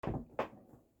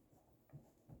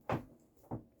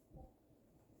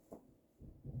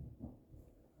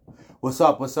What's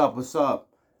up? What's up? What's up?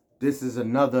 This is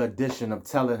another edition of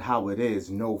Tell It How It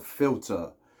Is, no filter,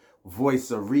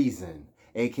 voice of reason,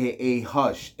 aka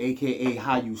Hush, aka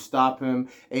How You Stop Him,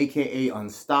 aka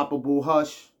Unstoppable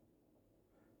Hush.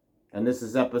 And this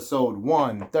is episode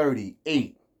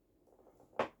 138.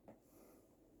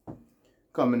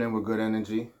 Coming in with good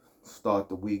energy. Start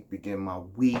the week, begin my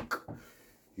week.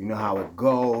 You know how it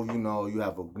go. You know, you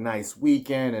have a nice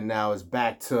weekend and now it's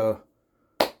back to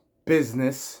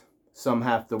business. Some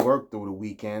have to work through the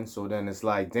weekend, so then it's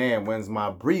like, damn, when's my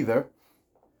breather?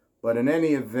 But in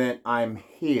any event, I'm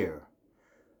here.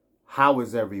 How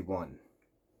is everyone?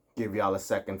 Give y'all a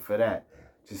second for that.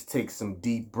 Just take some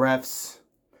deep breaths.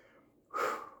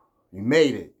 You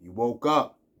made it. You woke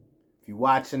up. If you're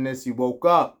watching this, you woke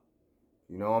up.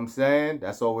 You know what I'm saying?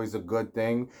 That's always a good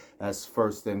thing. That's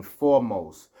first and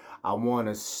foremost. I want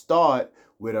to start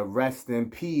with a rest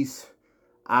in peace.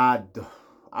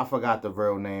 I forgot the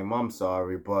real name, I'm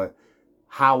sorry, but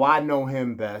how I know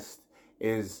him best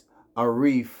is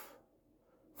Arif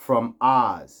from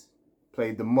Oz.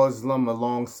 Played the Muslim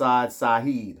alongside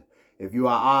Saheed. If you're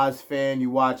an Oz fan, you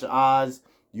watch Oz,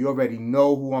 you already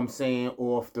know who I'm saying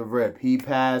off the rip. He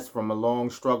passed from a long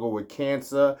struggle with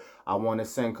cancer. I want to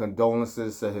send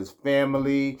condolences to his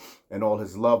family and all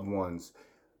his loved ones.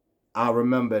 I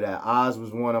remember that Oz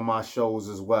was one of my shows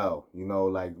as well. You know,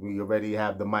 like we already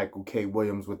have the Michael K.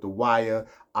 Williams with The Wire.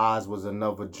 Oz was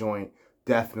another joint,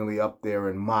 definitely up there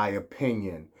in my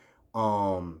opinion.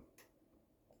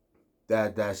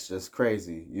 That's just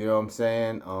crazy. You know what I'm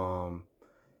saying?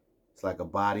 It's like a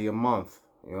body a month.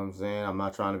 You know what I'm saying? I'm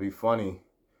not trying to be funny.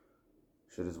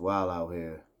 Shit is wild out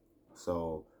here.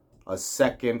 So, a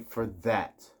second for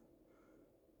that.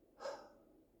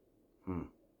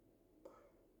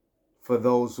 For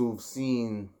those who've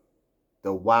seen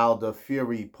the Wilder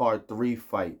Fury Part 3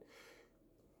 fight,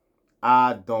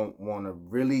 I don't want to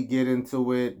really get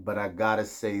into it, but I gotta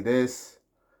say this.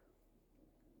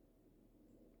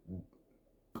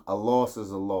 A loss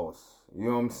is a loss. You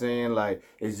know what I'm saying? Like,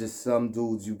 it's just some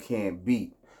dudes you can't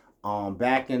beat.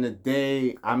 Back in the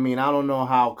day, I mean, I don't know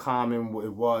how common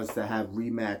it was to have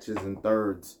rematches in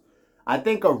thirds. I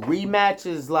think a rematch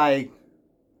is like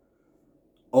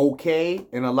okay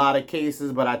in a lot of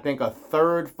cases, but I think a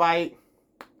third fight,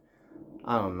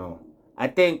 I don't know. I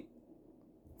think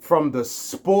from the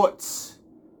sports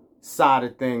side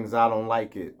of things, I don't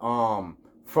like it.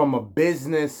 From a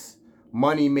business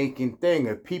money making thing,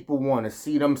 if people want to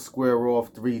see them square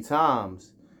off 3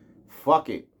 times, fuck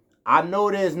it. I know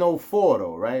there's no 4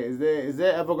 though, right? Is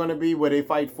there ever gonna be where they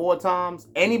fight 4 times?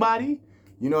 Anybody?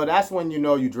 You know, that's when you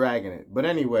know you're dragging it. But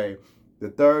anyway, the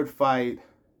third fight,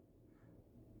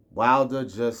 Wilder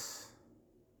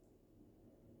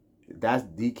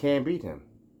he can't beat him.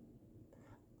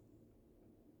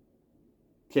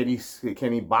 Can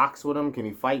he box with him? Can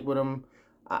he fight with him?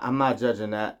 I'm not judging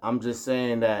that. I'm just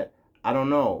saying that I don't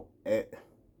know.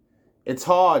 It's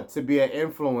hard to be an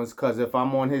influence because if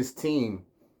I'm on his team,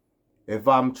 if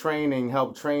I'm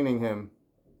help training him,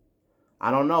 I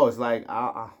don't know. It's like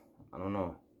I don't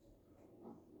know.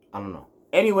 I don't know.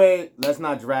 Anyway, let's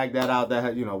not drag that out.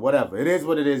 That, you know, whatever. It is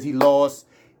what it is. He lost.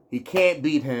 He can't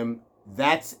beat him.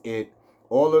 That's it.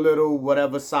 All the little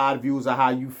whatever side views of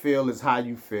how you feel is how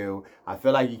you feel. I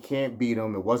feel like he can't beat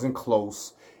him. It wasn't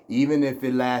close. Even if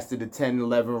it lasted the 10,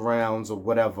 11 rounds or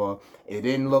whatever, it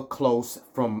didn't look close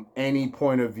from any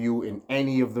point of view in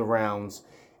any of the rounds.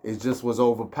 It just was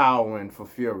overpowering for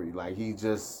Fury. Like, he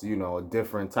just, you know, a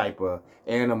different type of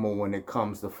animal when it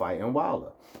comes to fighting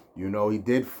Wilder. You know, he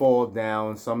did fall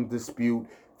down, some dispute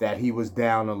that he was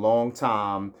down a long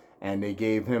time, and they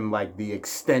gave him, like, the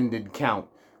extended count.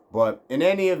 But in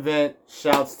any event,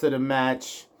 shouts to the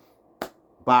match.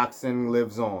 Boxing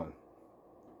lives on.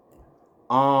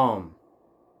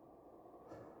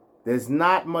 There's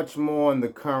not much more on the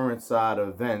current side of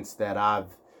events that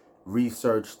I've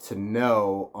researched to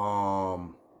know.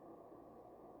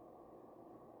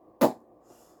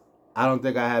 I don't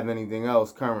think I have anything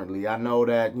else currently. I know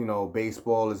that, you know,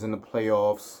 baseball is in the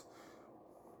playoffs.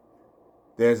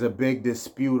 There's a big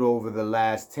dispute over the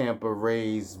last Tampa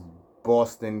Rays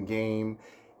Boston game.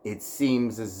 It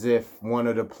seems as if one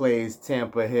of the plays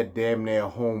Tampa hit damn near a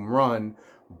home run,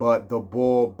 but the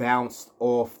ball bounced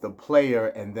off the player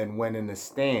and then went in the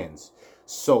stands.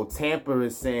 So Tampa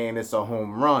is saying it's a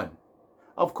home run.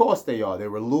 Of course they are. They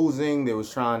were losing. They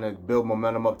was trying to build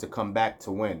momentum up to come back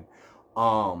to win.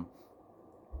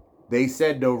 They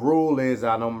said the rule is,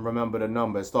 I don't remember the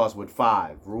number, it starts with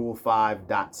 5. Rule 5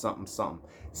 dot something something.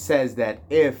 Says that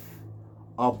if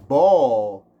a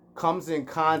ball comes in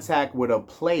contact with a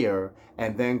player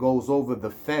and then goes over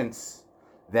the fence,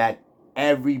 that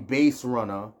every base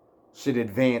runner should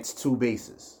advance 2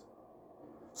 bases.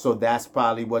 So that's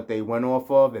probably what they went off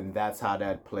of, and that's how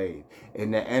that played.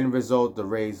 In the end result, the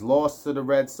Rays lost to the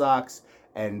Red Sox,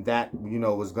 and that,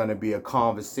 was going to be a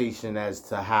conversation as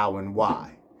to how and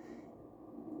why.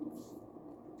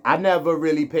 I never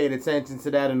really paid attention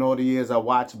to that in all the years I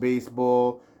watched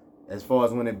baseball, as far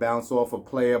as when it bounced off a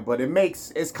player, but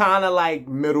it's kind of like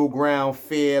middle ground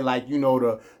fair, like,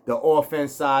 the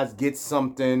offense side gets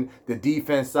something, the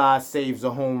defense side saves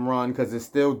a home run, because it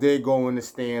still did go in the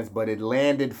stands, but it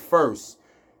landed first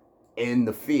in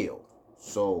the field.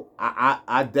 So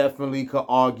I definitely could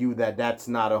argue that that's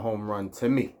not a home run to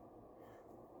me.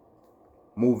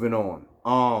 Moving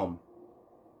on.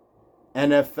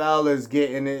 NFL is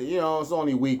getting it, it's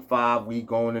only week 5, we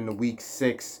going into week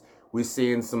 6. We're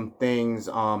seeing some things.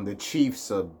 The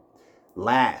Chiefs are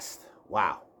last.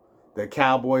 Wow. The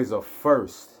Cowboys are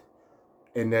first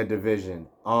in their division.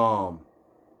 The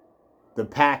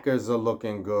Packers are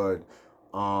looking good.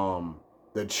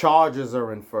 The Chargers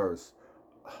are in first.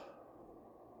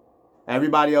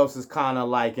 Everybody else is kind of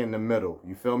like in the middle.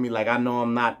 You feel me? Like, I know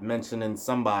I'm not mentioning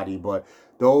somebody, but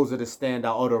those are the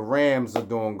standout. Oh, the Rams are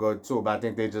doing good too, but I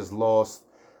think they just lost.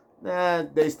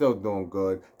 They still doing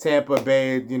good. Tampa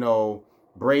Bay,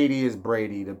 Brady is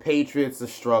Brady. The Patriots are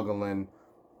struggling.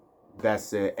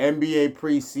 That's it. NBA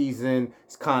preseason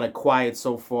is kind of quiet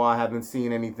so far. I haven't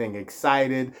seen anything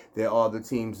excited. There are other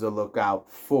teams to look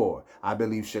out for. I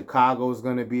believe Chicago is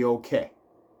going to be okay.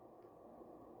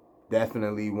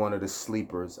 Definitely one of the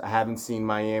sleepers. I haven't seen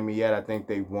Miami yet. I think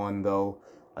they won, though.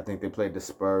 I think they played the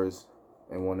Spurs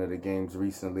in one of the games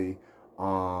recently.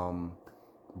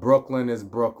 Brooklyn is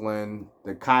Brooklyn.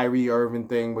 The Kyrie Irving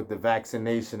thing with the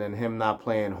vaccination and him not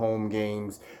playing home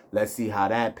games. Let's see how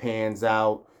that pans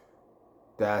out.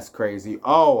 That's crazy.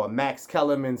 Oh, a Max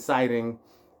Kellerman sighting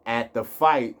at the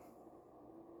fight.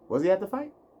 Was he at the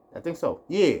fight? I think so.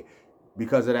 Yeah.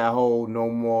 Because of that whole no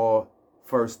more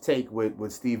first take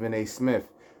with Stephen A. Smith.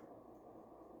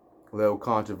 Little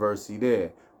controversy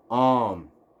there. I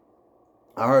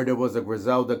heard there was a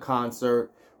Griselda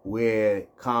concert where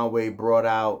Conway brought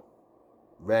out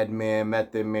Redman,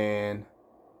 Method Man,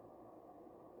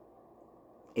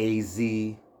 AZ.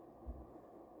 Paying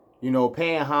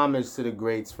homage to the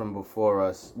greats from before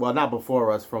us. Well, not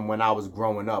before us, from when I was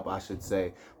growing up, I should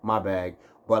say. My bag.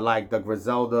 But, like, the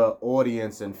Griselda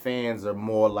audience and fans are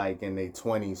more, like, in their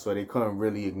 20s, so they couldn't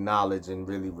really acknowledge and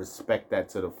really respect that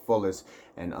to the fullest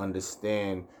and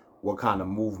understand what kind of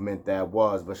movement that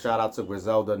was. But shout out to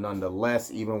Griselda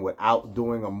nonetheless. Even without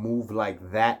doing a move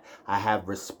like that, I have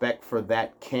respect for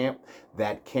that camp.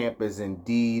 That camp is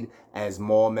indeed, as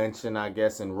Maul mentioned, I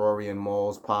guess, in Rory and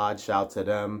Maul's pod, shout to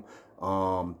them,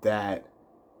 that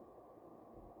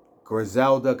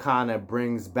Griselda kind of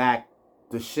brings back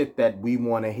the shit that we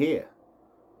want to hear.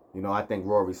 I think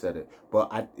Rory said it.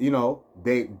 But,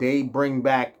 they bring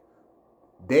back,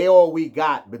 they all we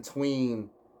got between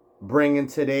bringing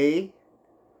today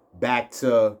back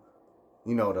to,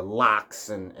 the locks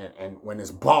and when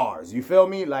it's bars. You feel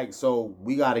me? Like, so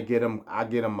we got to get them. I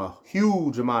get them a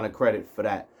huge amount of credit for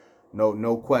that.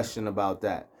 No question about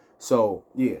that. So,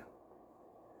 yeah.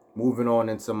 Moving on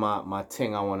into my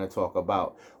thing I want to talk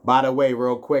about. By the way,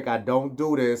 real quick, I don't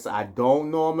do this. I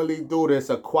don't normally do this.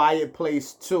 A Quiet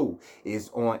Place 2 is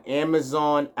on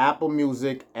Amazon, Apple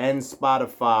Music, and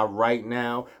Spotify right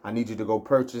now. I need you to go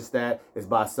purchase that. It's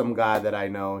by some guy that I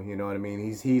know. You know what I mean?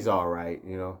 He's all right.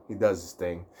 He does his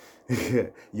thing.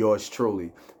 Yours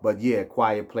truly. But yeah,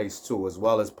 Quiet Place 2 as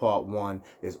well as Part 1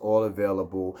 is all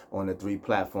available on the 3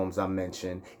 platforms I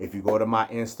mentioned. If you go to my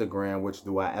Instagram, which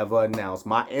do I ever announce,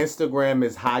 my Instagram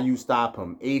is How You Stop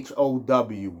Him.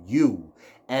 HOWUSTOPHIM.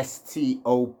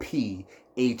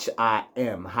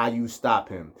 How You Stop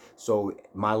Him. So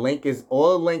my link is,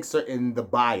 all the links are in the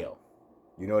bio.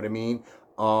 You know what I mean?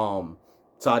 So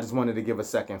I just wanted to give a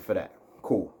second for that.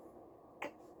 Cool.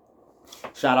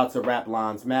 Shout out to Rap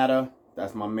Lines Matter.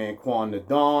 That's my man Quan the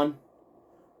Dawn.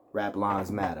 Rap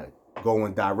Lines Matter.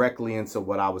 Going directly into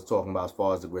what I was talking about as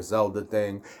far as the Griselda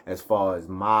thing, as far as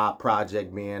my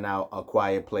project being out, A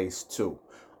Quiet Place 2.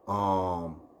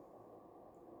 My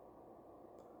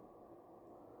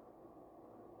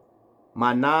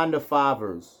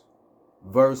 9-to-5ers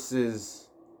versus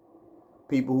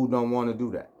people who don't want to do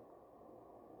that.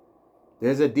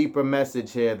 There's a deeper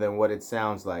message here than what it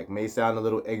sounds like. May sound a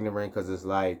little ignorant because it's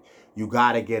like you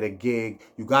got to get a gig.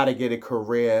 You got to get a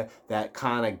career that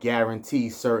kind of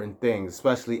guarantees certain things,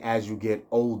 especially as you get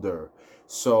older.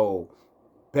 So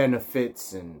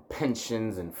benefits and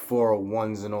pensions and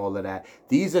 401s and all of that.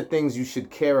 These are things you should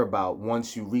care about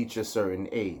once you reach a certain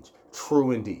age.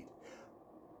 True indeed.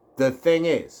 the thing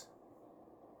is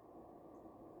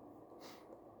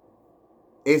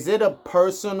it a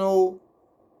personal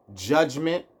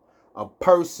judgment, a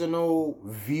personal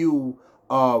view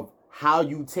of how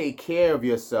you take care of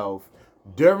yourself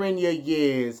during your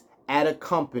years at a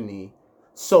company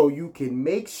so you can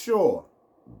make sure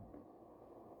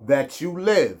that you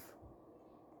live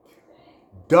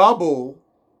double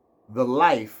the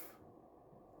life,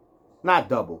 not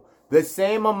double, the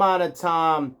same amount of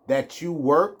time that you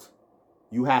worked,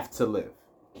 you have to live.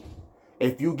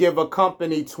 If you give a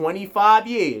company 25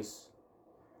 years,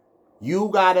 you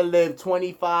gotta live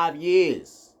 25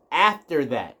 years after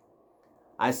that.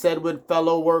 I said with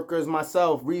fellow workers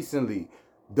myself recently,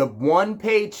 the one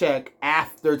paycheck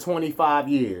after 25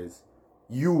 years,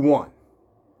 you won.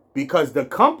 Because the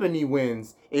company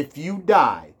wins if you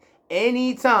die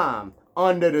anytime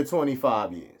under the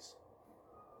 25 years.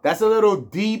 That's a little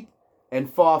deep and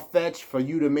far-fetched for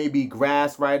you to maybe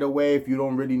grasp right away if you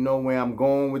don't really know where I'm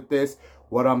going with this.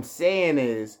 What I'm saying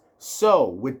is, so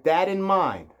with that in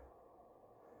mind,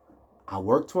 I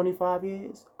worked 25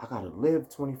 years, I gotta live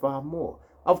 25 more.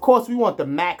 Of course, we want the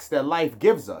max that life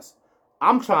gives us.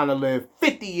 I'm trying to live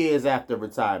 50 years after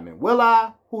retirement. Will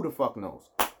I? Who the fuck knows?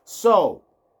 So,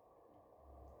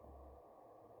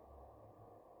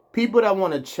 people that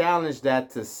want to challenge that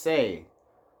to say,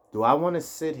 do I want to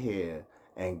sit here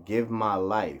and give my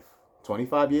life,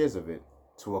 25 years of it,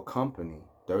 to a company,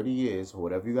 30 years, or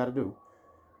whatever you got to do,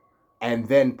 and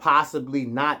then possibly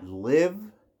not live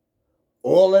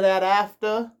all of that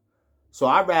after? So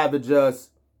I'd rather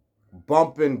just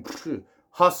bump and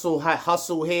hustle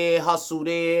here, hustle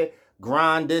there,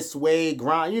 grind this way,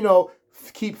 grind,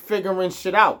 keep figuring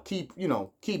shit out.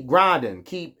 Keep grinding,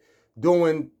 keep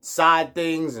doing side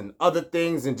things and other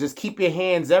things, and just keep your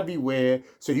hands everywhere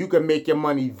so you can make your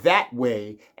money that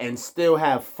way and still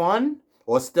have fun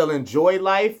or still enjoy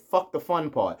life. Fuck the fun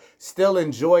part. Still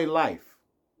enjoy life.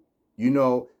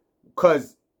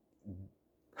 Because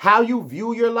how you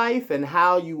view your life and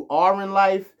how you are in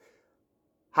life,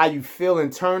 how you feel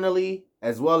internally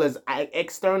as well as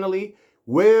externally,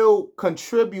 will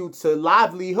contribute to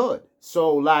livelihood.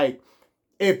 So, like,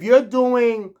 if you're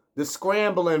doing the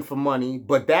scrambling for money,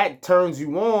 but that turns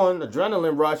you on,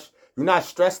 adrenaline rush, you're not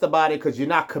stressed about it because you're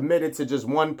not committed to just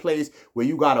one place where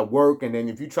you got to work. And then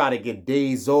if you try to get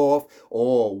days off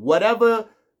or whatever,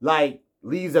 like,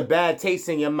 leaves a bad taste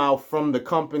in your mouth from the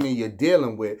company you're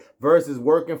dealing with versus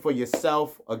working for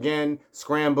yourself, again,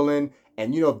 scrambling.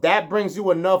 And, if that brings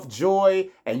you enough joy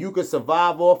and you can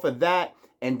survive off of that,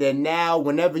 and then now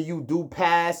whenever you do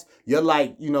pass, you're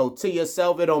like, to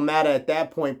yourself, it don't matter at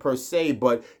that point per se,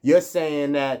 but you're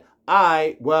saying that,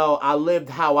 I lived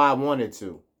how I wanted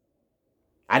to.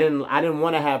 I didn't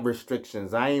want to have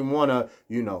restrictions. I didn't want to,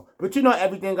 but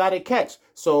everything got a catch.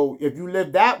 So if you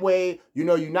live that way,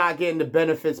 you're not getting the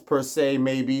benefits per se,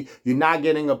 maybe. You're not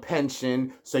getting a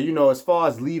pension. So, as far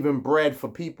as leaving bread for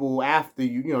people after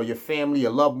your family,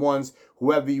 your loved ones,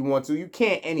 whoever you want to, you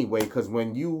can't anyway, because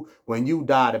when you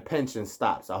die, the pension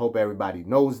stops. I hope everybody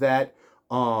knows that.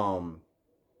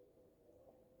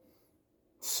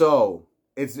 So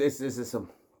it's a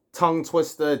tongue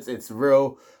twister. It's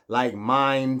real, like,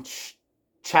 mind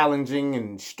challenging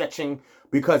and stretching,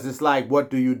 because it's like, what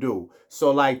do you do?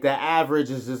 So, like, the average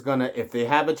is just gonna, if they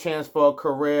have a chance for a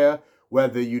career,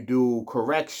 whether you do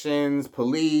corrections,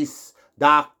 police,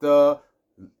 doctor,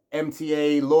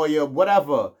 MTA, lawyer,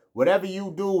 whatever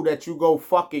you do that you go,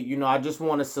 fuck it, I just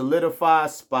want to solidify a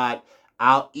spot,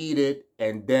 I'll eat it,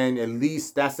 and then at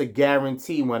least that's a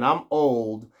guarantee when I'm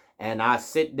old and I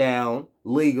sit down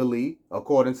legally,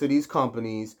 according to these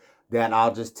companies, that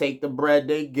I'll just take the bread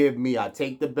they give me, I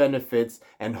take the benefits,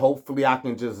 and hopefully I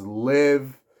can just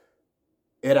live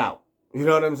it out. You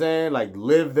know what I'm saying? Like,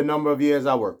 live the number of years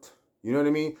I worked. You know what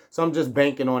I mean? So I'm just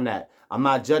banking on that. I'm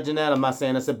not judging that. I'm not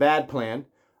saying it's a bad plan.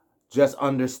 Just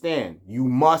understand, you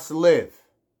must live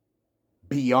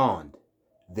beyond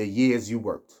the years you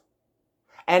worked.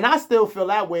 And I still feel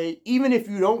that way, even if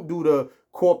you don't do the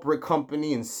corporate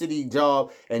company and city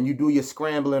job and you do your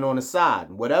scrambling on the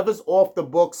side. Whatever's off the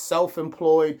books,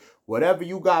 self-employed, whatever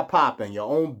you got popping,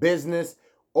 your own business,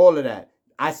 all of that.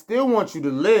 I still want you to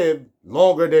live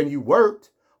longer than you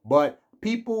worked, but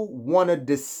people want to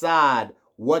decide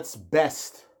what's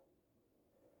best.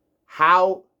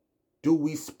 How do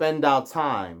we spend our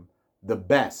time the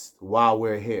best while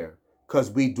we're here?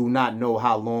 Because we do not know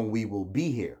how long we will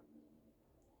be here.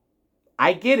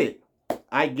 I get it.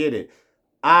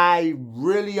 I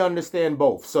really understand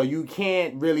both. So you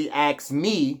can't really ask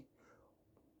me,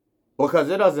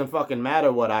 because it doesn't fucking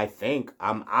matter what I think.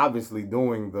 I'm obviously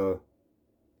doing the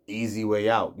easy way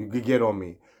out. You could get on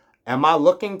me. Am I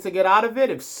looking to get out of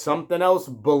it? If something else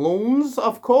balloons,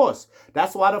 of course.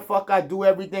 That's why the fuck I do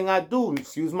everything I do.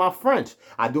 Excuse my French.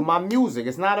 I do my music.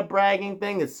 It's not a bragging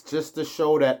thing. It's just to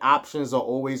show that options are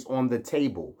always on the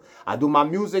table. I do my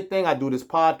music thing. I do this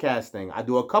podcast thing. I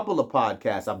do a couple of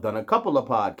podcasts. I've done a couple of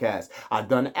podcasts. I've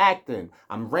done acting.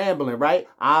 I'm rambling, right?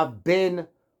 I've been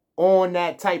on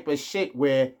that type of shit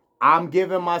where I'm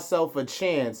giving myself a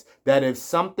chance that if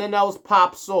something else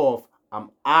pops off, I'm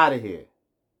out of here.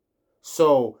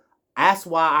 So that's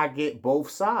why I get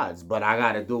both sides. But I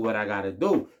got to do what I got to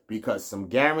do because some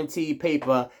guaranteed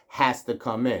paper has to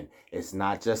come in. It's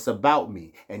not just about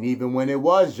me. And even when it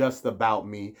was just about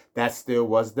me, that still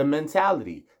was the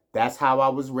mentality. That's how I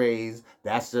was raised.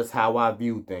 That's just how I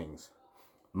view things.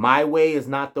 My way is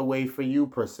not the way for you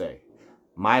per se.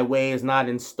 My way is not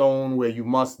in stone where you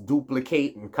must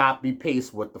duplicate and copy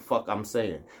paste what the fuck I'm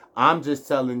saying. I'm just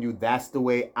telling you that's the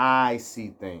way I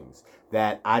see things.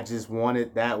 That I just want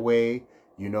it that way.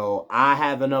 You know, I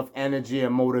have enough energy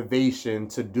and motivation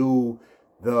to do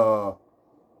the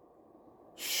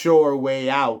sure way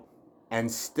out and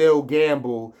still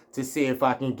gamble to see if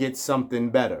I can get something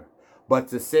better. But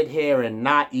to sit here and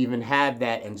not even have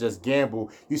that and just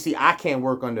gamble, you see, I can't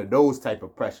work under those type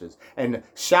of pressures. And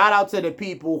shout out to the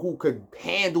people who could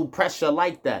handle pressure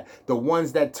like that. The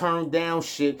ones that turn down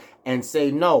shit and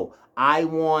say, no, I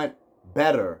want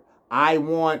better. I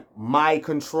want my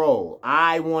control.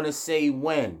 I want to say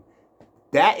when.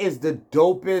 That is the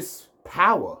dopest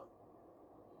power.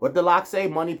 What the lock say?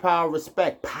 Money, power,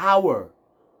 respect. Power.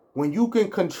 When you can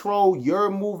control your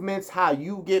movements, how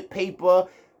you get paper,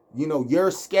 you know, your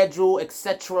schedule,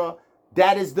 etc.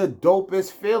 That is the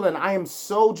dopest feeling. I am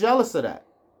so jealous of that.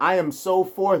 I am so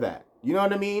for that. You know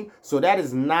what I mean? So that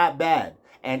is not bad.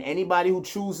 And anybody who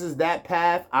chooses that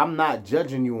path, I'm not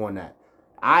judging you on that.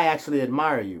 I actually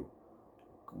admire you.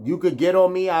 You could get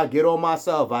on me, I'll get on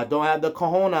myself. I don't have the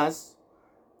cojones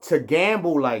to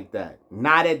gamble like that.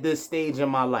 Not at this stage in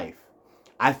my life.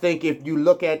 I think if you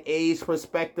look at age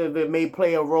perspective, it may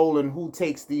play a role in who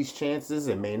takes these chances.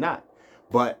 It may not.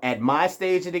 But at my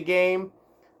stage of the game,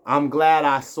 I'm glad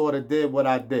I sort of did what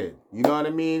I did. You know what I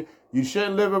mean? You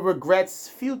shouldn't live with regrets.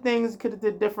 Few things could have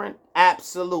did different.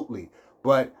 Absolutely.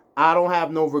 But I don't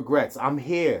have no regrets. I'm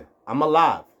here. I'm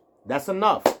alive. That's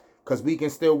enough. Because we can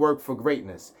still work for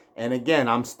greatness. And again,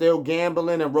 I'm still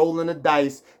gambling and rolling the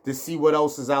dice to see what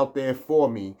else is out there for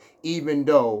me. Even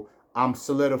though I'm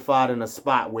solidified in a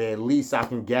spot where at least I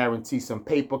can guarantee some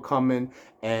paper coming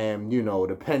and, you know,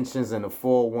 the pensions and the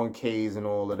 401ks and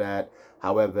all of that,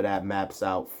 however that maps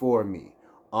out for me.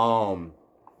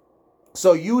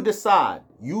 So you decide,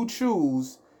 you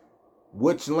choose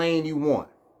which lane you want.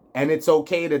 And it's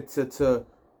okay to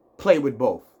play with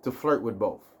both, to flirt with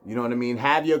both. You know what I mean?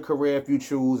 Have your career if you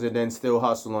choose and then still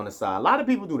hustle on the side. A lot of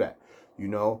people do that. You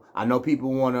know, I know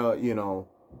people want to, you know,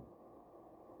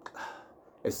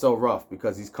 it's so rough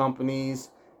because these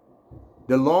companies,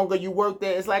 the longer you work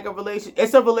there, it's like a relationship.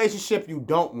 It's a relationship you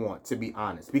don't want, to be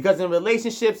honest. Because in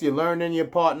relationships, you're learning your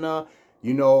partner.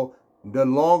 You know, the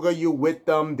longer you're with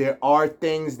them, there are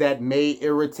things that may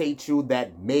irritate you,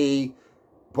 that may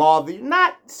bother you.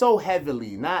 Not so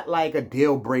heavily. Not like a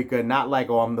deal breaker. Not like,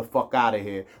 oh, I'm the fuck out of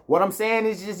here. What I'm saying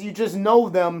is just you just know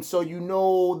them, so you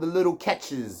know the little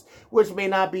catches, which may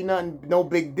not be nothing, no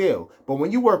big deal. But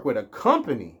when you work with a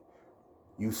company,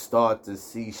 you start to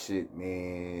see shit,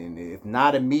 man. If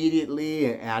not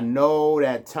immediately, and I know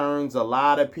that turns a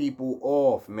lot of people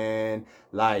off, man.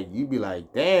 Like, you be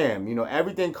like, damn, you know,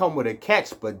 everything come with a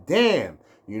catch, but damn.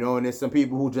 You know, and there's some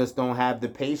people who just don't have the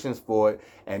patience for it.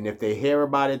 And if they hear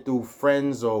about it through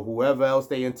friends or whoever else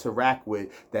they interact with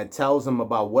that tells them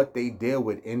about what they deal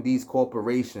with in these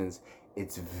corporations,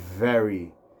 it's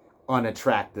very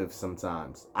unattractive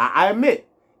sometimes. I admit,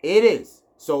 it is.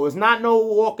 So it's not no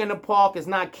walk in the park. It's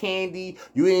not candy.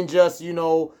 You ain't just, you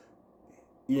know,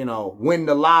 win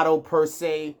the lotto per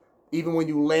se. Even when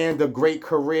you land a great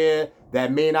career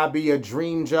that may not be a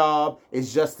dream job,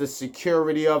 it's just the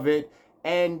security of it.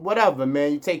 And whatever,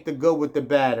 man, you take the good with the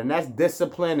bad. And that's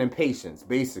discipline and patience,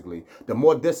 basically. The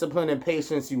more discipline and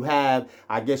patience you have,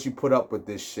 I guess you put up with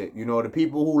this shit. You know, the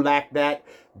people who lack that,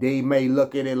 they may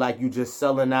look at it like you just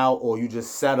selling out or you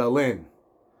just settle in.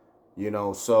 You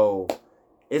know, so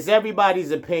it's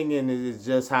everybody's opinion. It's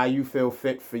just how you feel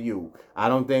fit for you. I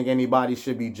don't think anybody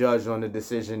should be judged on the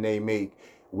decision they make,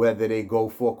 whether they go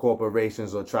for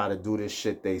corporations or try to do this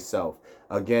shit theyself.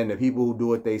 Again, the people who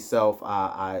do it theyself,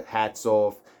 I hats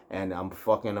off, and I'm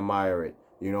fucking admire it.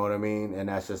 You know what I mean? And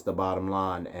that's just the bottom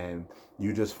line. And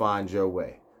you just find your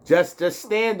way. Just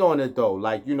stand on it though.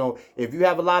 Like, you know, if you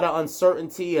have a lot of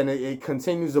uncertainty and it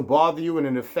continues to bother you and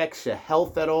it affects your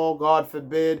health at all, God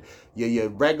forbid, your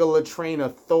regular train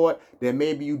of thought, then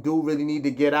maybe you do really need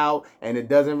to get out, and it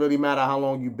doesn't really matter how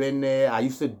long you've been there. I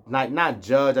used to not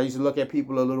judge. I used to look at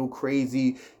people a little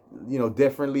crazy, you know,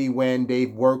 differently when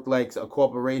they've worked like a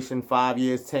corporation 5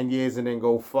 years, 10 years, and then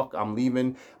go, fuck, I'm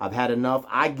leaving. I've had enough.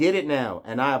 I get it now.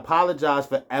 And I apologize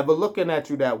for ever looking at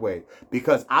you that way,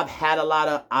 because I've had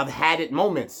it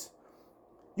moments.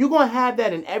 You're going to have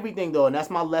that in everything though. And that's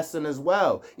my lesson as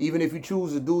well. Even if you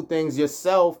choose to do things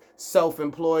yourself,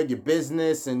 self-employed, your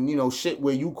business, and, you know, shit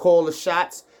where you call the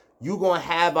shots, you're going to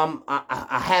have,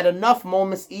 I had enough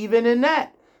moments even in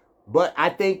that. But I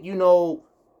think, you know,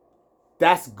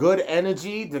 that's good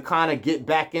energy to kind of get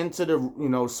back into the, you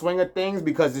know, swing of things,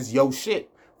 because it's your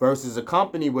shit, versus a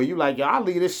company where you like, yo, I'll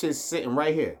leave this shit sitting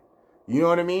right here. You know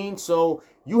what I mean? So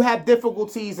you have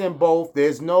difficulties in both.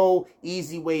 There's no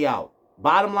easy way out.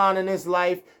 Bottom line in this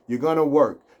life, you're going to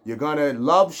work. You're going to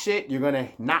love shit. You're going to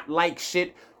not like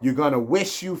shit. You're going to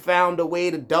wish you found a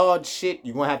way to dodge shit.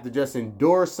 You're going to have to just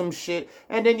endure some shit.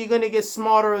 And then you're going to get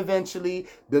smarter eventually.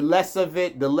 The less of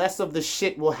the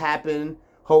shit will happen,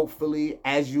 hopefully,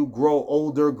 as you grow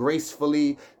older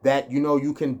gracefully, that, you know,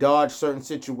 you can dodge certain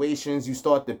situations. You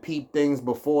start to peep things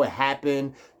before it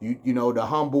happened. You know, the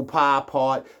humble pie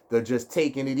part, the just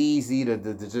taking it easy,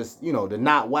 the just, you know, the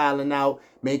not wilding out,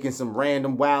 making some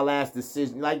random wild ass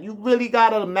decisions. Like, you really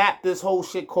gotta map this whole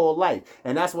shit called life.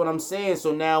 And that's what I'm saying.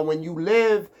 So now when you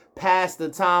live past the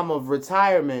time of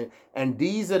retirement, and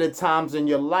these are the times in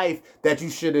your life that you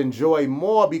should enjoy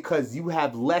more, because you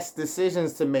have less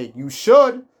decisions to make. You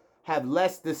should have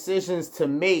less decisions to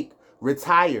make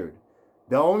retired.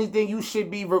 The only thing you should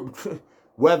be,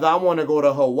 whether I want to go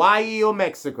to Hawaii or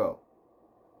Mexico,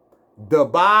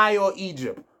 Dubai or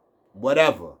Egypt,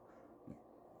 whatever,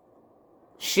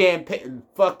 Champagne,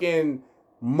 fucking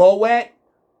Moet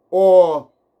or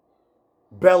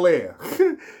Bel Air.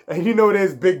 And you know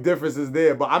there's big differences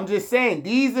there. But I'm just saying,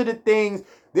 these are the things.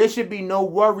 There should be no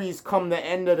worries come the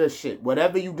end of the shit.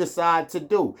 Whatever you decide to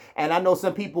do. And I know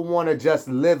some people want to just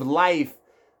live life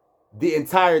the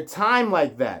entire time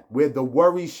like that, where the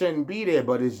worry shouldn't be there,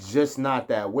 but it's just not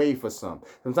that way for some.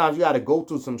 Sometimes you got to go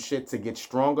through some shit to get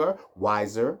stronger,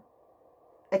 wiser,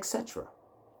 etc.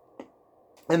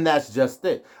 And that's just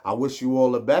it. I wish you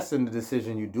all the best in the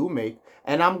decision you do make.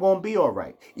 And I'm going to be all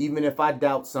right. Even if I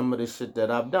doubt some of the shit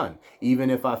that I've done. Even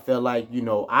if I feel like, you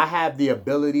know, I have the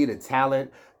ability, the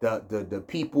talent, the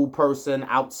people person,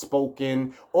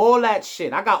 outspoken, all that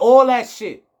shit. I got all that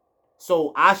shit.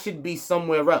 So I should be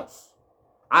somewhere else.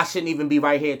 I shouldn't even be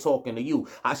right here talking to you.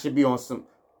 I should be on some...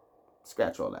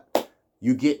 Scratch all that.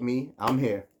 You get me? I'm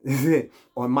here.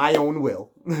 On my own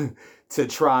will. To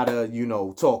try to, you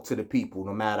know, talk to the people.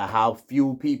 No matter how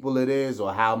few people it is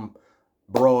or how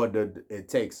broad it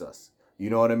takes us. You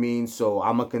know what I mean? So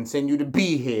I'm going to continue to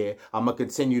be here. I'm going to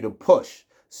continue to push.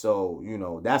 So, you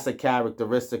know, that's a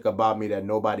characteristic about me that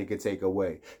nobody could take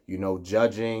away. You know,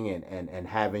 judging and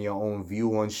having your own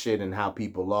view on shit and how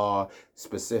people are,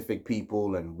 specific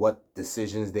people, and what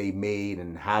decisions they made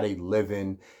and how they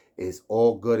living is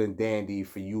all good and dandy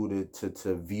for you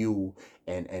to view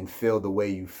and feel the way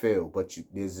you feel. But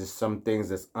there's just some things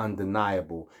that's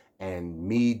undeniable. And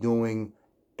me doing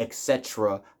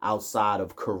etc. outside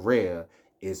of career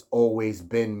is always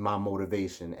been my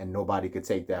motivation, and nobody could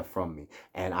take that from me.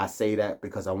 And I say that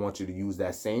because I want you to use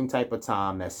that same type of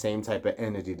time, that same type of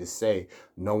energy to say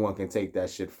no one can take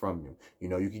that shit from you. You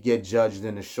know, you could get judged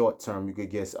in the short term. You could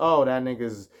guess, oh, that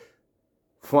nigga's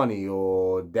funny,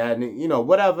 or that, you know,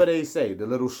 whatever they say, the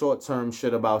little short term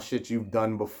shit about shit you've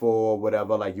done before,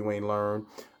 whatever, like you ain't learned.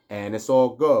 And it's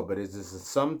all good, but it's just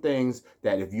some things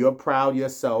that if you're proud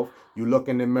yourself, you look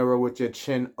in the mirror with your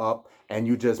chin up and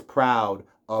you just proud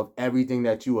of everything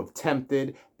that you have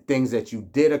attempted, things that you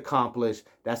did accomplish.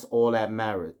 That's all that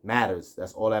matters.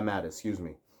 That's all that matters. Excuse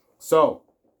me. So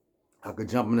I could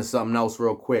jump into something else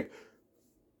real quick.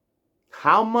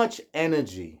 How much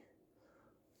energy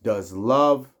does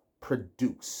love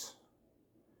produce?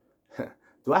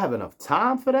 Do I have enough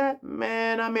time for that?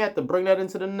 Man, I may have to bring that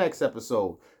into the next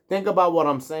episode. Think about what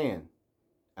I'm saying.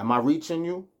 Am I reaching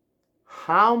you?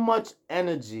 How much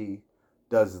energy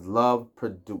does love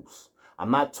produce?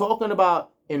 I'm not talking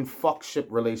about in fuckship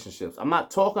relationships. I'm not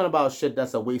talking about shit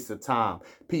that's a waste of time.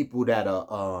 People that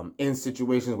are in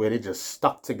situations where they just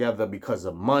stuck together because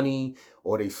of money,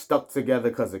 or they stuck together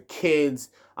because of kids.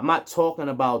 I'm not talking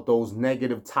about those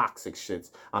negative toxic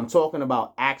shits. I'm talking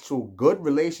about actual good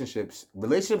relationships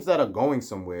that are going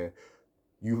somewhere.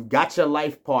 You've got your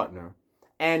life partner,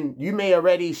 And you may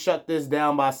already shut this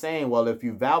down by saying, well, if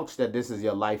you vouch that this is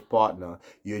your life partner,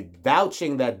 you're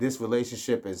vouching that this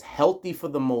relationship is healthy for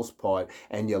the most part,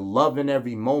 and you're loving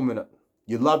every moment.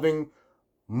 You're loving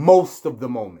most of the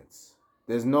moments.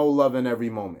 There's no love in every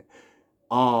moment.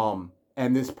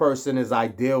 And this person is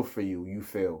ideal for you, you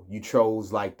feel. You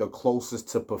chose like the closest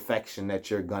to perfection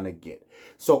that you're gonna get.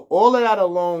 So all of that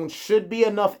alone should be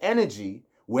enough energy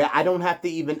where I don't have to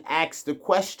even ask the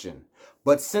question.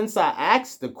 But since I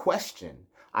asked the question,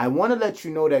 I want to let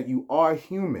you know that you are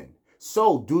human.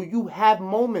 So do you have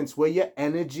moments where your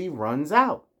energy runs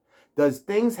out? Does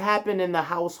things happen in the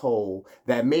household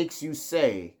that makes you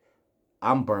say,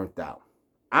 I'm burnt out?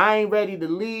 I ain't ready to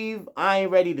leave. I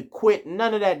ain't ready to quit.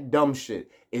 None of that dumb shit.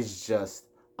 It's just,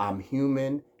 I'm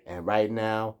human, and right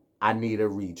now, I need a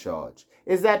recharge.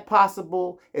 Is that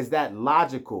possible? Is that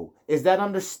logical? Is that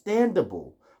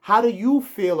understandable? How do you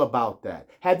feel about that?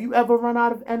 Have you ever run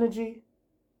out of energy?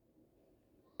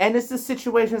 And it's the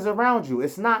situations around you.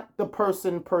 It's not the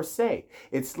person per se.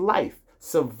 It's life,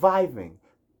 surviving,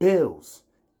 bills,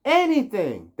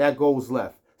 anything that goes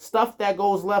left. Stuff that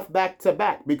goes left back to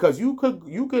back, because you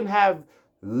can have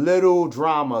little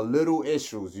drama, little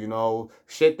issues, you know,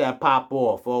 shit that pop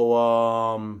off.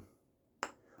 Or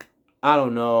I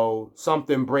don't know,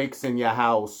 something breaks in your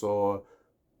house, or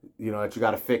you know that you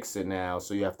got to fix it now,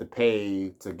 so you have to pay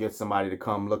to get somebody to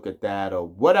come look at that, or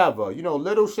whatever, you know,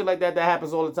 little shit like that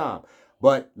happens all the time.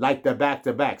 But like the back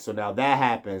to back. So now that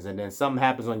happens, and then something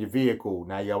happens on your vehicle.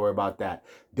 Now you gotta worry about that.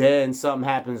 Then something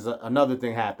happens, another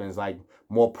thing happens, like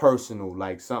more personal,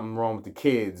 like something wrong with the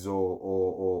kids,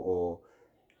 or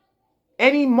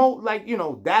any like, you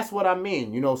know, that's what I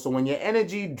mean. You know, so when your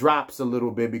energy drops a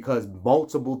little bit because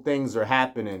multiple things are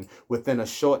happening within a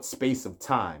short space of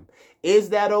time, is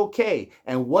that okay?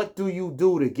 And what do you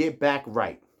do to get back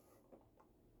right?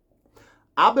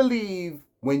 I believe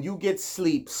when you get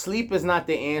sleep, sleep is not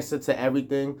the answer to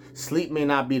everything. Sleep may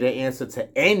not be the answer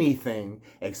to anything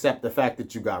except the fact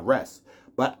that you got rest.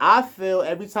 But I feel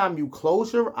every time you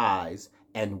close your eyes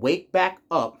and wake back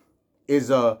up is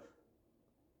a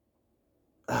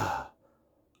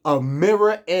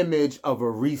mirror image of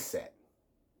a reset.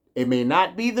 It may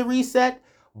not be the reset,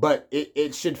 but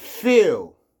it should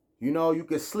feel, you know, you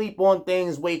can sleep on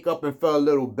things, wake up and feel a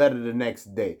little better the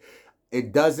next day.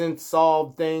 It doesn't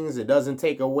solve things. It doesn't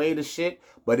take away the shit,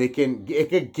 but it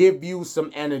could give you some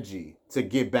energy to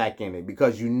get back in it,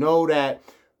 because you know that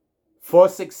for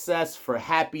success, for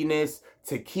happiness,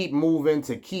 to keep moving,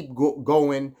 to keep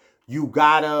going, you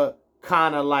gotta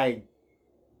kind of like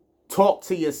talk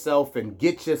to yourself and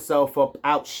get yourself up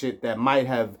out shit that might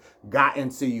have gotten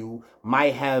to you,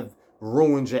 might have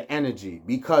ruined your energy,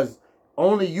 because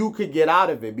only you could get out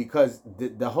of it, because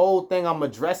the whole thing I'm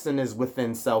addressing is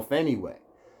within self anyway.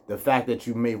 The fact that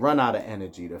you may run out of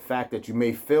energy, the fact that you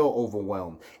may feel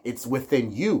overwhelmed, it's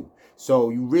within you. So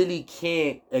you really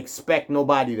can't expect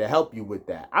nobody to help you with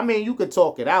that. I mean, you could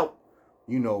talk it out,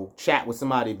 you know, chat with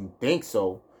somebody if you think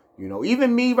so. You know,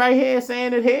 even me right here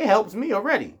saying it here helps me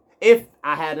already if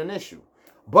I had an issue.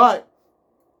 But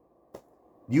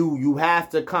you have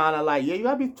to kind of like, yeah, you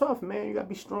gotta be tough, man. You gotta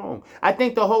be strong. I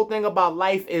think the whole thing about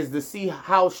life is to see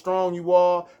how strong you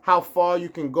are, how far you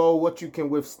can go, what you can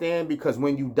withstand. Because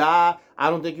when you die, I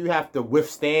don't think you have to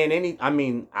withstand any. I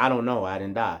mean, I don't know. I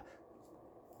didn't die,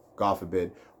 God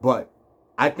forbid. But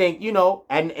I think, you know,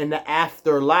 and in the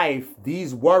afterlife,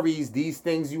 these worries, these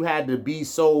things you had to be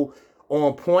so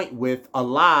on point with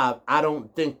alive, I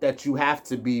don't think that you have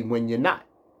to be when you're not.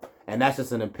 And that's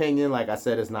just an opinion. Like I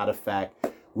said, it's not a fact.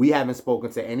 We haven't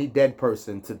spoken to any dead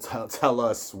person to tell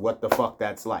us what the fuck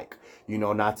that's like. You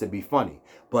know, not to be funny.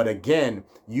 But again,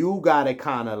 you gotta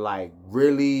kind of like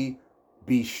really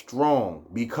be strong,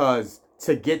 because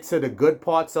to get to the good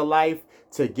parts of life,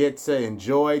 to get to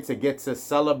enjoy, to get to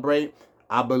celebrate,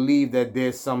 I believe that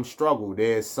there's some struggle.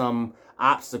 There's some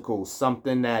obstacle,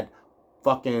 something that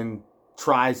fucking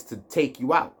tries to take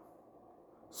you out.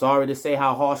 Sorry to say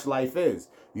how harsh life is.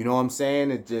 You know what I'm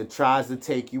saying? It tries to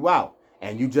take you out.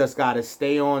 And you just got to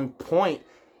stay on point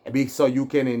so you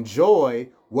can enjoy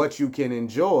what you can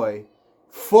enjoy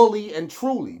fully and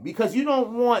truly. Because you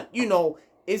don't want, you know,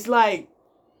 it's like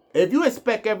if you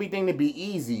expect everything to be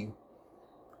easy,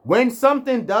 when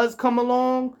something does come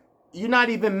along, you're not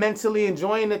even mentally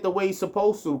enjoying it the way you're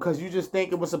supposed to, because you just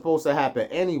think it was supposed to happen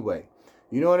anyway.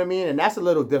 You know what I mean? And that's a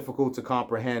little difficult to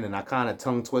comprehend, and I kind of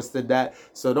tongue twisted that,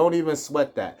 so don't even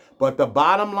sweat that. But the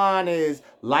bottom line is,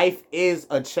 life is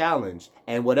a challenge,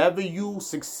 and whatever you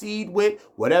succeed with,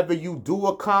 whatever you do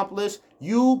accomplish,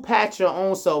 you pat your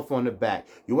own self on the back.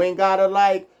 You ain't gotta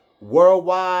like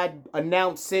worldwide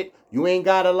announce it. You ain't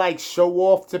gotta like show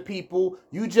off to people.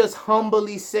 You just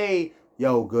humbly say,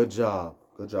 yo, good job.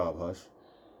 Good job, Hush.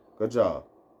 Good job.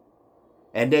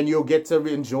 And then you'll get to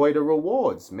enjoy the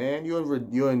rewards, man.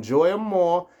 You'll enjoy them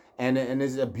more. And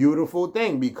it's a beautiful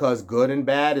thing because good and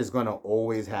bad is going to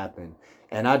always happen.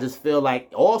 And I just feel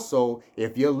like also,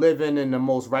 if you're living in the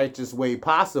most righteous way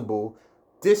possible,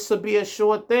 this should be a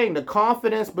sure thing. The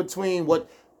confidence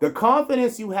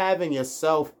you have in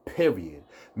yourself, period,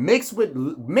 mixed with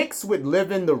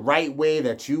living the right way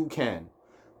that you can.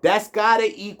 That's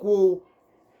gotta equal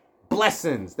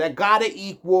blessings. That gotta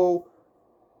equal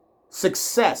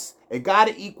success. It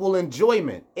gotta equal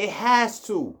enjoyment. It has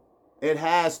to. It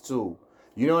has to.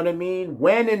 You know what I mean?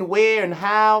 When and where and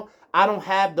how, I don't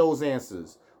have those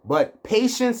answers. But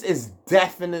patience is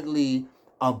definitely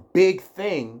a big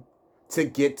thing to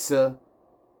get to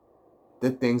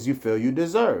the things you feel you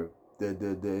deserve. The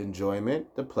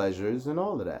enjoyment, the pleasures, and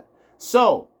all of that.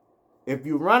 So, if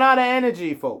you run out of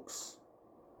energy, folks,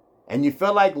 and you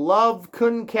feel like love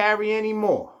couldn't carry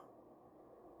anymore,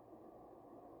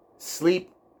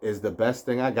 sleep is the best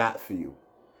thing I got for you.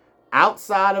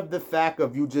 Outside of the fact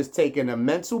of you just taking a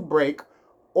mental break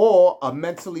or a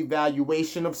mental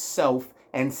evaluation of self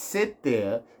and sit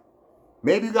there,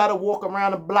 maybe you got to walk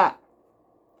around the block.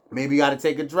 Maybe you got to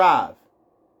take a drive.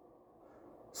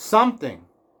 Something.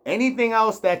 Anything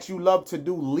else that you love to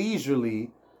do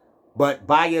leisurely, but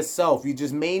by yourself. You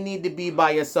just may need to be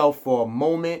by yourself for a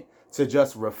moment to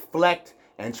just reflect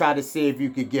and try to see if you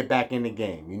could get back in the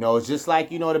game. You know, it's just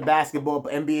like, you know, the basketball,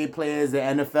 NBA players, the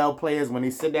NFL players, when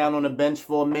they sit down on the bench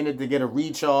for a minute to get a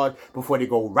recharge before they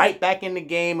go right back in the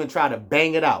game and try to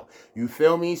bang it out. You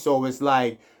feel me? So it's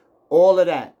like all of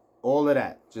that.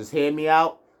 Just hear me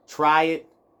out, try it,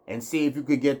 and see if you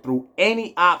could get through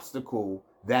any obstacle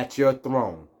that you're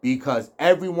thrown. Because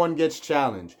everyone gets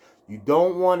challenged. You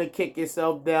don't want to kick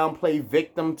yourself down, play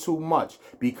victim too much.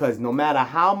 Because no matter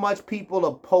how much people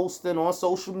are posting on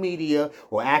social media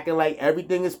or acting like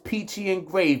everything is peachy and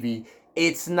gravy,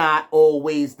 it's not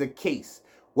always the case.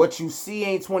 What you see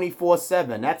ain't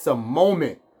 24/7. That's a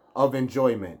moment of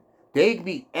enjoyment.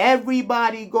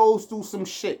 Everybody goes through some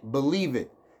shit, believe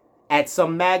it, at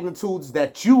some magnitudes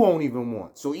that you won't even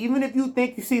want. So even if you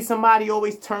think you see somebody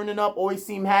always turning up, always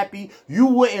seem happy, you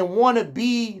wouldn't want to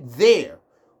be there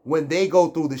when they go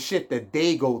through the shit that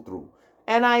they go through.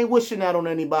 And I ain't wishing that on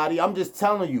anybody. I'm just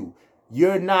telling you,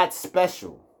 you're not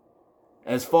special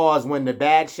as far as when the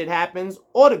bad shit happens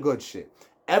or the good shit.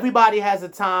 Everybody has a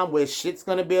time where shit's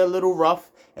going to be a little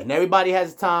rough, and everybody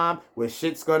has a time where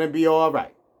shit's going to be all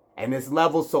right. And there's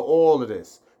levels to all of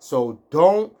this. So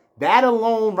that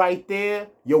alone right there,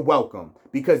 you're welcome.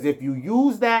 Because if you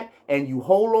use that and you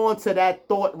hold on to that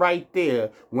thought right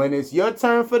there, when it's your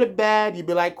turn for the bad, you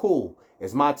be like, cool,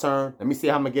 it's my turn. Let me see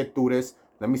how I'm going to get through this.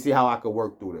 Let me see how I can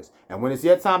work through this. And when it's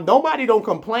your time, nobody don't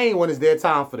complain when it's their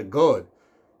time for the good.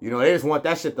 You know, they just want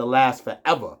that shit to last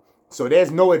forever. So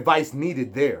there's no advice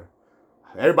needed there.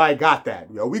 Everybody got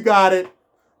that. Yo, we got it.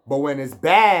 But when it's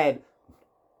bad,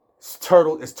 it's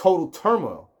total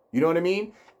turmoil. You know what I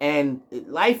mean? And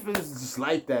life is just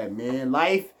like that, man.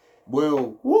 Life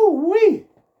will, woo-wee.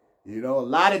 You know, a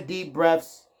lot of deep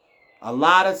breaths, a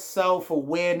lot of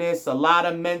self-awareness, a lot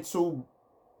of mental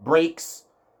breaks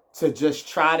to just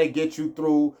try to get you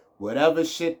through whatever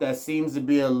shit that seems to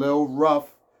be a little rough.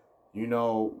 You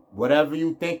know, whatever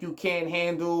you think you can't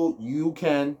handle, you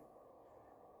can.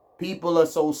 People are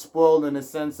so spoiled in the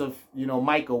sense of, you know,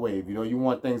 microwave. You know, you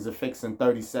want things to fix in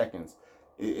 30 seconds.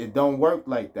 It don't work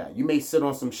like that. You may sit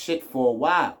on some shit for a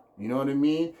while. You know what I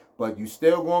mean? But you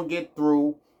still gonna get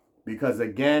through because,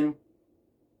 again,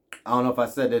 I don't know if I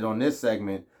said it on this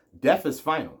segment, death is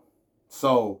final.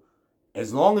 So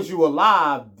as long as you're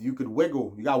alive, you could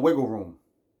wiggle. You got wiggle room.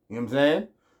 You know what I'm saying?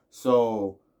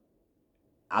 So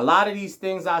a lot of these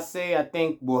things I say, I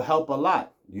think will help a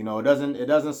lot. You know, it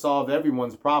doesn't solve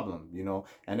everyone's problem, you know.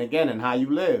 And again, in how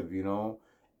you live, you know.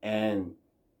 And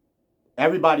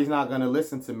everybody's not going to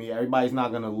listen to me. Everybody's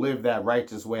not going to live that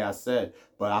righteous way I said.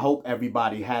 But I hope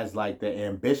everybody has like the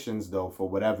ambitions, though, for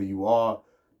whatever you are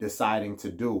deciding to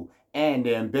do. And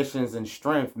the ambitions and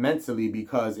strength mentally,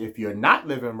 because if you're not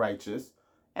living righteous,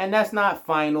 and that's not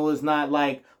final, it's not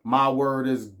like my word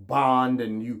is bond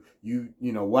and you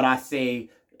know, what I say,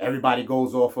 everybody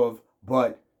goes off of.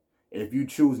 But if you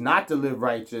choose not to live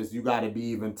righteous, you got to be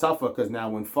even tougher because now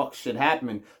when fuck shit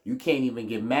happen, you can't even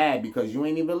get mad because you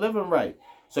ain't even living right.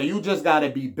 So you just got to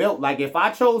be built. Like if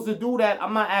I chose to do that,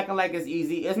 I'm not acting like it's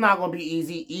easy. It's not going to be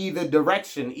easy either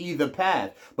direction, either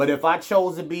path. But if I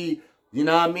chose to be, you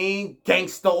know what I mean,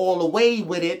 gangster all the way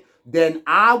with it, then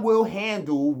I will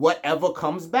handle whatever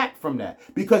comes back from that.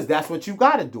 Because that's what you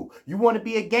gotta do. You want to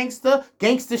be a gangster?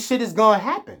 Gangster shit is gonna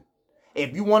happen.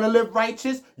 If you want to live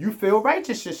righteous, you feel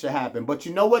righteous shit should happen. But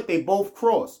you know what? They both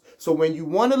cross. So when you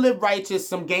want to live righteous,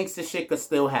 some gangster shit could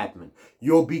still happen.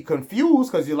 You'll be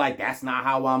confused because you're like, that's not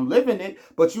how I'm living it.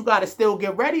 But you got to still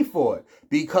get ready for it.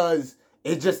 Because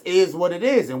it just is what it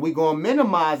is. And we're going to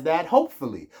minimize that,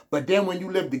 hopefully. But then when you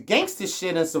live the gangster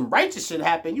shit and some righteous shit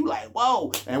happen, you like,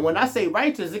 whoa. And when I say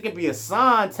righteous, it could be a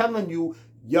sign telling you,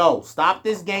 yo, stop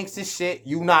this gangster shit.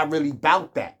 You not really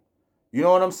about that. You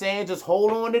know what I'm saying? Just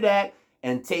hold on to that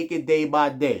and take it day by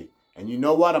day. And you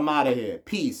know what? I'm out of here.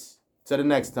 Peace. Till the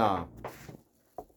next time.